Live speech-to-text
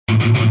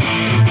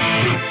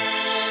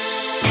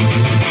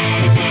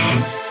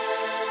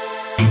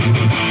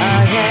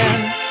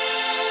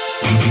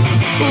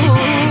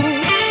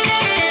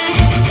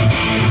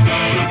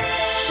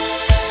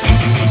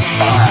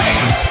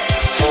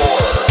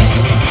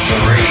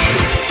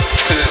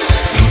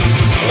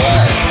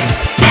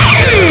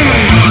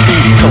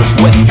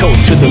West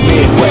Coast to the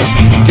Midwest,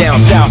 down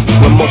south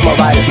where most my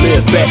riders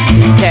live best.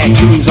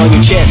 Tattoos on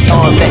your chest,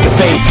 arm, neck and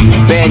face,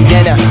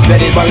 bandana,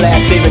 that is my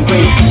last saving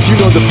grace. You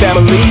know the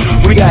family,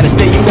 we gotta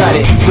stay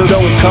united, so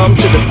don't come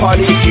to the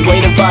party if you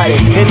ain't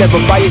invited. And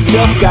never by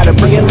yourself, gotta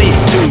bring at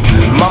least two.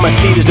 Mama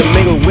Cedars to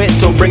mingle with,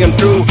 so bring them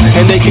through,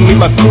 and they can be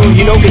my crew,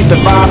 you know, get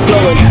the vibe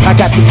flowing. I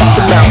got the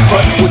system out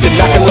front with the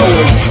knock and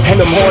lower,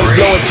 and them horns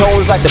blowing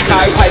tones like the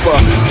Pied Piper.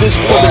 This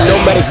for the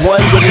nomadic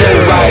ones with no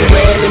ride.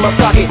 Ran in my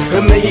pocket,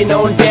 $1 million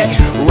on deck,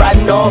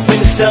 riding off in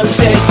the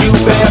sunset. You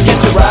bet I'm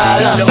just a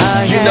rider.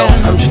 You know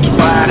I'm just a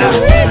rider.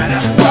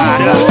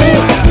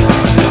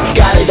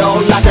 Got it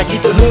on lock, I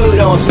keep the hood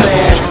on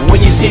smash.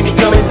 When you see me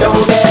coming,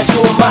 don't ask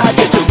who am I,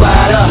 just a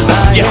rider.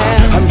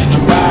 Yeah, I'm just a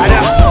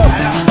rider.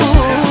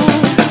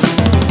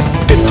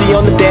 50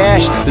 on the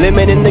dash,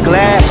 lemon in the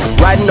glass,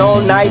 riding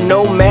all night,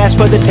 no mask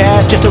for the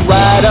task, just a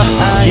rider.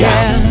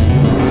 Yeah.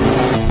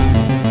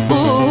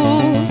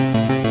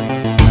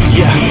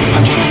 Yeah,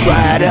 I'm just a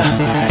rider.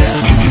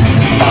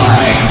 5,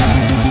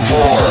 4,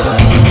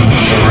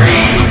 3,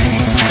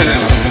 2,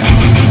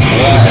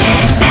 1.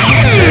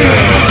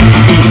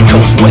 East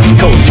Coast, West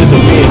Coast to the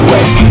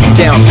Midwest,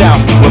 down south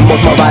where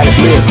most my riders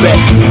live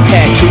best.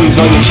 Tattoos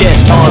on your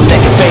chest, arm,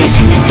 neck and face,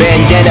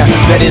 bandana,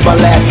 that is my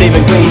last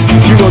saving grace.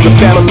 You know the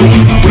family,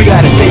 we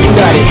gotta stay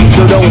united,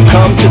 so don't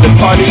come to the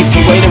party if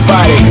you ain't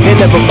invited. And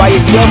never by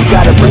yourself,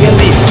 gotta bring at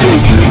least two.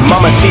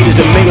 Mama Cedars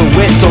to mingle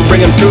with, so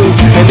bring them through,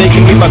 and they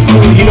can be my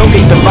crew, you know,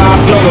 get the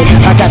vibe flowing.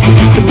 I got the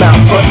system out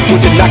front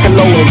with the knock and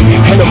lower,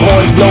 and the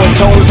horns blowing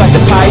tones like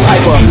the Pied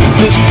Piper.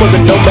 This for the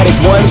nomadic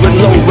ones with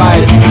low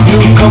riders.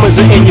 Newcomers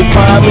are in your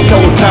prime and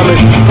old timers,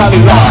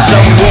 probably locked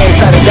somewhere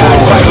inside a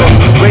Dodge Viper.